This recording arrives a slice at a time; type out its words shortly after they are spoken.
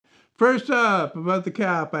First up, about the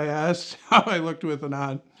cap, I asked how I looked with it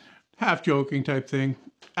on. Half joking type thing.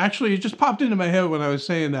 Actually, it just popped into my head when I was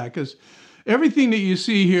saying that, because everything that you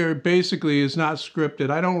see here basically is not scripted.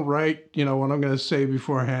 I don't write, what I'm going to say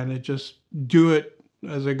beforehand. I just do it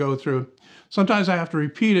as I go through. Sometimes I have to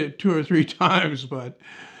repeat it 2 or 3 times, but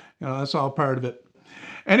that's all part of it.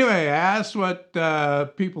 Anyway, I asked what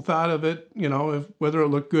people thought of it, whether it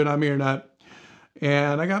looked good on me or not.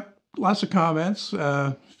 And I got lots of comments.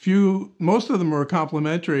 Most of them were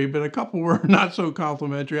complimentary, but a couple were not so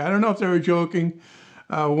complimentary. I don't know if they were joking.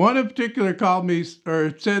 One in particular called me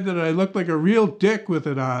or said that I looked like a real dick with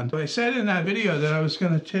it on. I said in that video that I was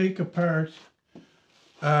going to take apart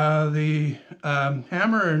the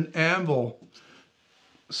hammer and anvil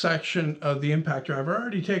section of the impact driver. I've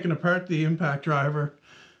already taken apart the impact driver.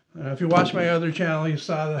 If you watch my other channel, you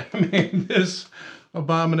saw that I made this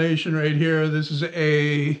abomination right here. This is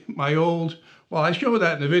my old, well, I showed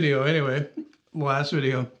that in the video anyway, last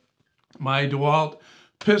video. My DeWalt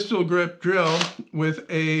pistol grip drill with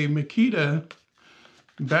a Makita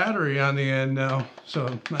battery on the end now.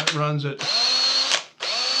 So that runs it.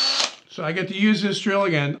 So I get to use this drill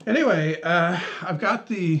again. Anyway, I've got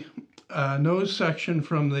the nose section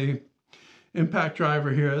from the impact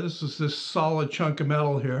driver here. This is this solid chunk of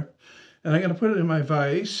metal here. And I'm going to put it in my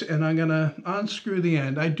vise and I'm going to unscrew the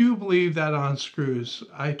end. I do believe that unscrews.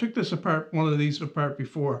 I took one of these apart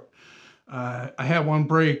before. I had one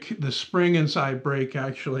break, the spring inside break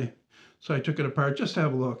actually. So I took it apart just to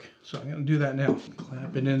have a look. So I'm going to do that now.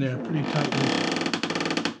 Clamp it in there pretty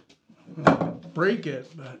tightly. I'm going to break it,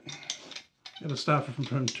 but got to stop it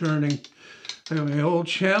from turning. I got my old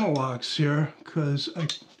channel locks here because I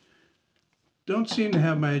don't seem to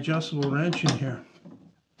have my adjustable wrench in here.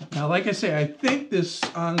 Now, like I say, I think this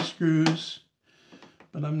unscrews,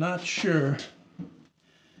 but I'm not sure.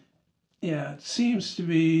 Yeah, it seems to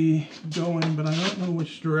be going, but I don't know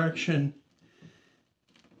which direction.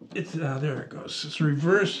 It's there it goes. It's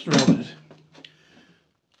reverse threaded,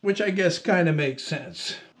 which I guess kind of makes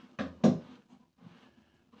sense.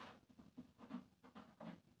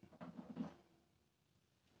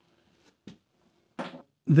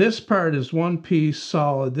 This part is one piece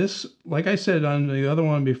solid. This, like I said on the other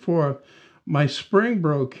one before, my spring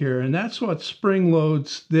broke here, and that's what spring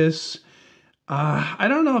loads this. I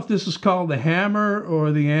don't know if this is called the hammer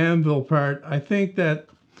or the anvil part. I think that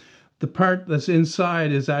the part that's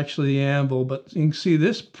inside is actually the anvil, but you can see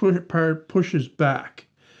this part pushes back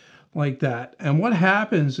like that. And what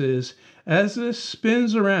happens is, as this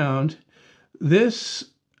spins around, these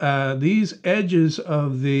edges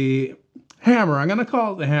of the hammer, I'm going to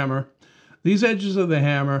call it the hammer, these edges of the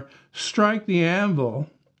hammer strike the anvil,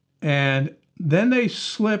 and then they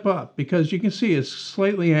slip up because you can see it's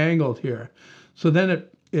slightly angled here. So then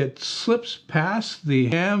it slips past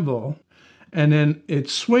the anvil, and then it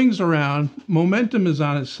swings around. Momentum is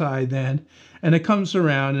on its side then, and it comes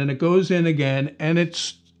around and it goes in again, and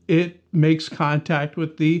it makes contact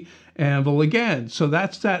with the anvil again. So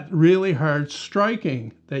that's that really hard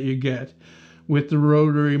striking that you get with the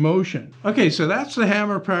rotary motion. Okay, so that's the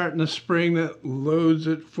hammer part and the spring that loads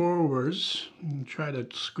it forwards. Try to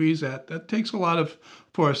squeeze that. That takes a lot of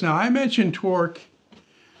force. Now, I mentioned torque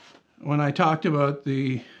when I talked about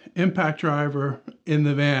the impact driver in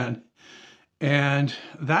the van, and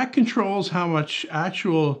that controls how much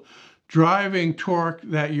actual driving torque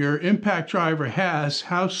that your impact driver has,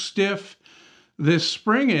 how stiff this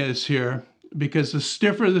spring is here, because the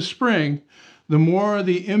stiffer the spring, the more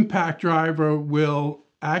the impact driver will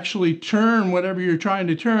actually turn whatever you're trying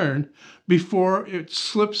to turn before it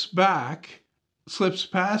slips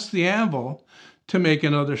past the anvil to make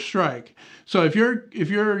another strike. So if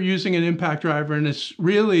you're using an impact driver and it's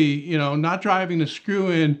really, not driving the screw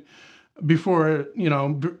in before,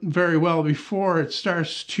 very well before it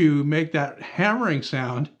starts to make that hammering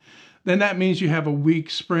sound, then that means you have a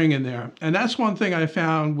weak spring in there. And that's one thing I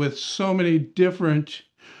found with so many different,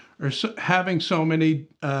 having so many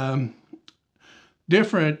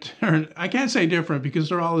different, or I can't say different because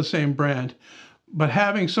they're all the same brand, but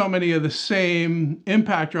having so many of the same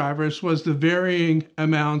impact drivers was the varying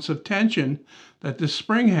amounts of tension that the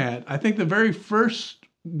spring had. I think the very first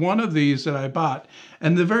one of these that I bought,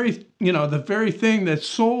 and the very thing that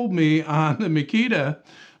sold me on the Makita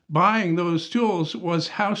buying those tools was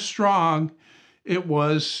how strong it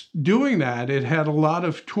was doing that. It had a lot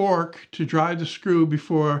of torque to drive the screw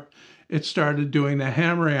before it started doing the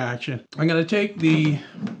hammering action. I'm going to take the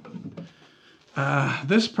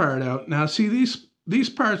this part out. Now see, these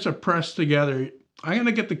parts are pressed together. I'm going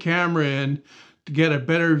to get the camera in to get a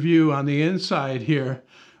better view on the inside here.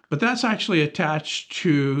 But that's actually attached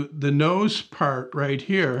to the nose part right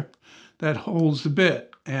here that holds the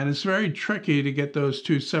bit. And it's very tricky to get those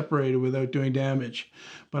two separated without doing damage.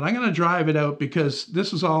 But I'm going to drive it out because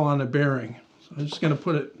this is all on a bearing. So I'm just going to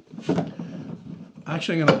put it,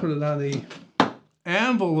 actually I'm going to put it on the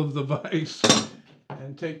anvil of the vise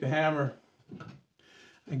and take the hammer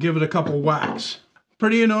and give it a couple whacks.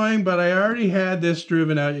 Pretty annoying, but I already had this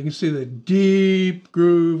driven out. You can see the deep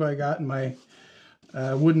groove I got in my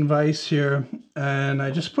wooden vise here. And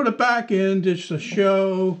I just put it back in just to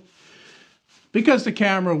show, because the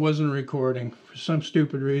camera wasn't recording for some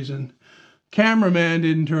stupid reason. Cameraman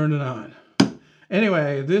didn't turn it on.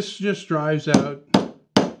 Anyway, this just drives out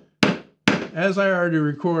as I already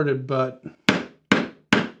recorded, but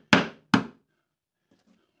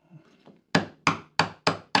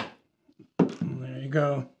there you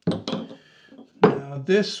go. Now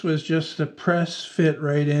this was just a press fit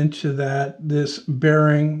right into this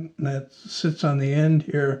bearing that sits on the end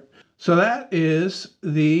here. So that is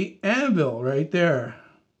the anvil right there.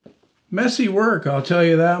 Messy work, I'll tell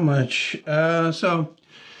you that much. So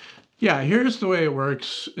yeah, here's the way it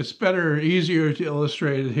works. It's better, easier to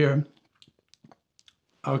illustrate it here.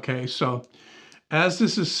 Okay, so as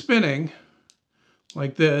this is spinning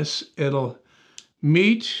like this, it'll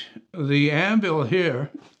meet the anvil here.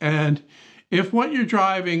 And if what you're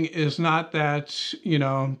driving is not that,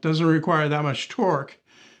 doesn't require that much torque,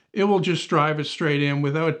 it will just drive it straight in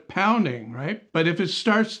without pounding, right? But if it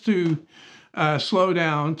starts to slow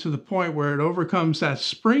down to the point where it overcomes that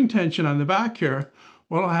spring tension on the back here,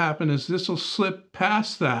 what will happen is this will slip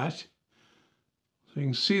past that. So you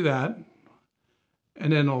can see that.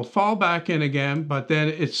 And then it'll fall back in again, but then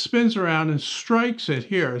it spins around and strikes it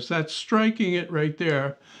here. So that's striking it right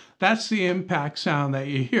there. That's the impact sound that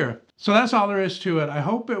you hear. So that's all there is to it. I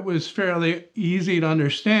hope it was fairly easy to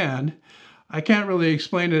understand. I can't really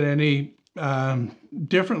explain it any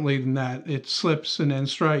differently than that. It slips and then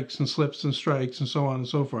strikes and slips and strikes and so on and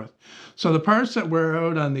so forth. So the parts that wear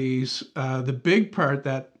out on these, the big part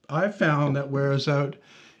that I've found that wears out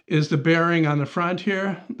is the bearing on the front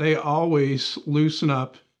here. They always loosen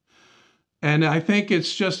up. And I think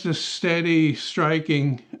it's just a steady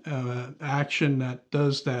striking action that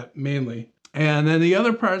does that mainly. And then the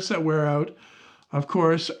other parts that wear out, of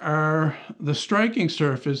course, are the striking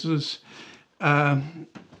surfaces.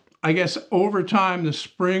 I guess over time the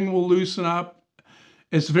spring will loosen up.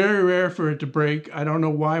 It's very rare for it to break. I don't know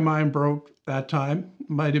why mine broke that time.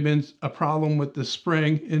 Might have been a problem with the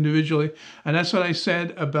spring individually. And that's what I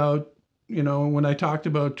said about, when I talked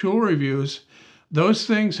about tool reviews. Those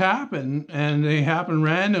things happen, and they happen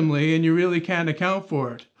randomly, and you really can't account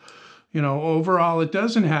for it. Overall it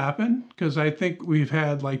doesn't happen, because I think we've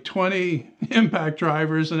had like 20 impact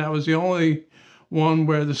drivers, and that was the only one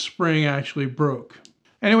where the spring actually broke.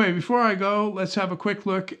 Anyway, before I go, let's have a quick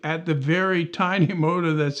look at the very tiny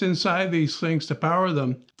motor that's inside these things to power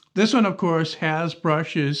them. This one, of course, has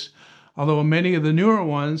brushes, although many of the newer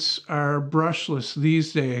ones are brushless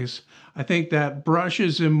these days. I think that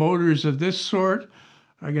brushes in motors of this sort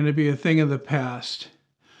are going to be a thing of the past.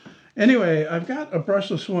 Anyway, I've got a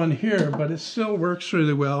brushless one here, but it still works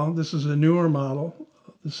really well. This is a newer model,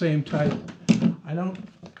 the same type.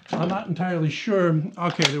 I'm not entirely sure.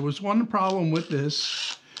 Okay, there was one problem with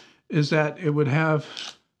this, is that it would have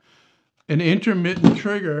an intermittent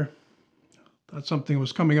trigger. Thought something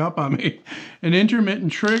was coming up on me. An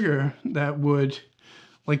intermittent trigger that would,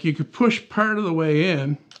 like, you could push part of the way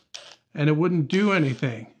in and it wouldn't do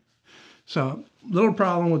anything. So, little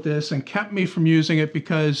problem with this, and kept me from using it,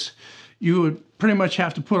 because you would pretty much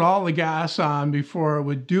have to put all the gas on before it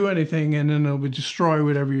would do anything, and then it would destroy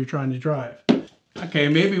whatever you're trying to drive. Okay,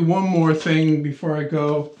 maybe one more thing before I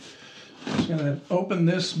go. I'm just gonna open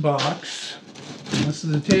this box. This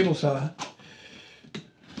is a table saw.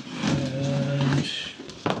 And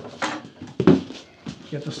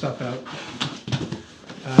get the stuff out.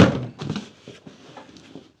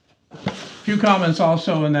 A few comments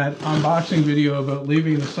also in that unboxing video about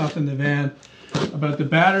leaving the stuff in the van, about the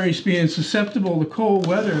batteries being susceptible to cold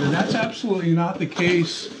weather, and that's absolutely not the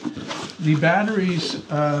case. The batteries,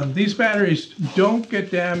 these batteries don't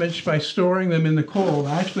get damaged by storing them in the cold.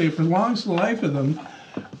 Actually, it prolongs the life of them.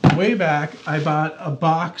 Way back, I bought a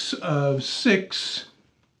box of 6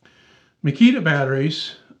 Makita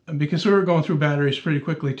batteries, because we were going through batteries pretty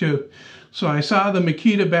quickly too. So I saw the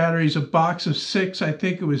Makita batteries, a box of 6, I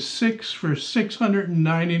think it was 6 for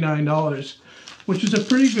 $699, which is a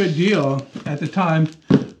pretty good deal at the time.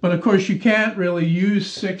 But of course you can't really use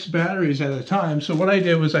 6 batteries at a time. So what I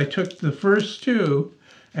did was I took the first 2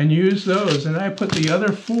 and used those, and I put the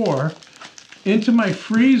other 4 into my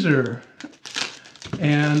freezer.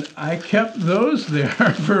 And I kept those there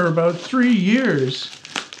for about 3 years.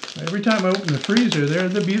 Every time I opened the freezer,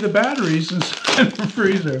 there'd be the batteries inside the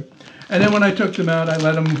freezer. And then when I took them out, I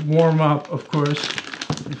let them warm up, of course,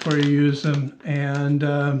 before you use them. And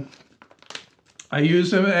I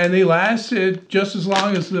used them, and they lasted just as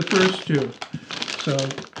long as the first two. So,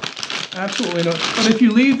 absolutely no. But if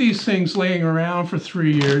you leave these things laying around for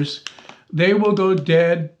 3 years, they will go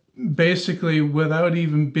dead basically without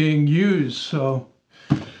even being used. So,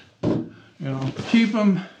 keep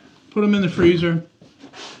them, put them in the freezer.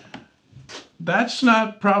 That's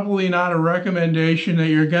probably not a recommendation that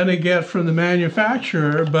you're going to get from the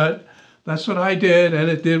manufacturer, but that's what I did, and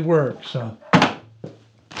it did work. So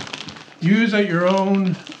use at your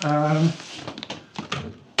own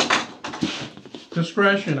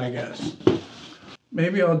discretion, I guess.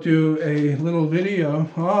 Maybe I'll do a little video.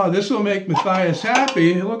 Oh, this will make Matthias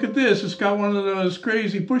happy. Look at this. It's got one of those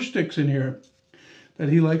crazy push sticks in here that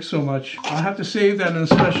he likes so much. I'll have to save that in a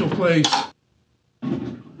special place.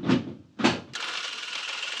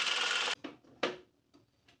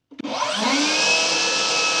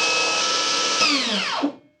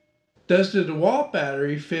 Does the DeWalt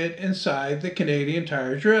battery fit inside the Canadian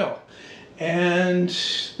Tire drill? And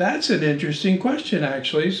that's an interesting question,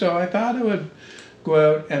 actually. So I thought I would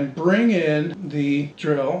go out and bring in the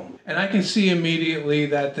drill, and I can see immediately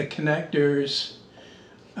that the connectors,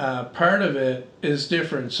 part of it is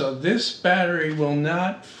different. So this battery will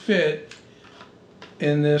not fit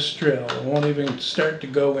in this drill. It won't even start to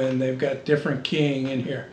go in. They've got different keying in here.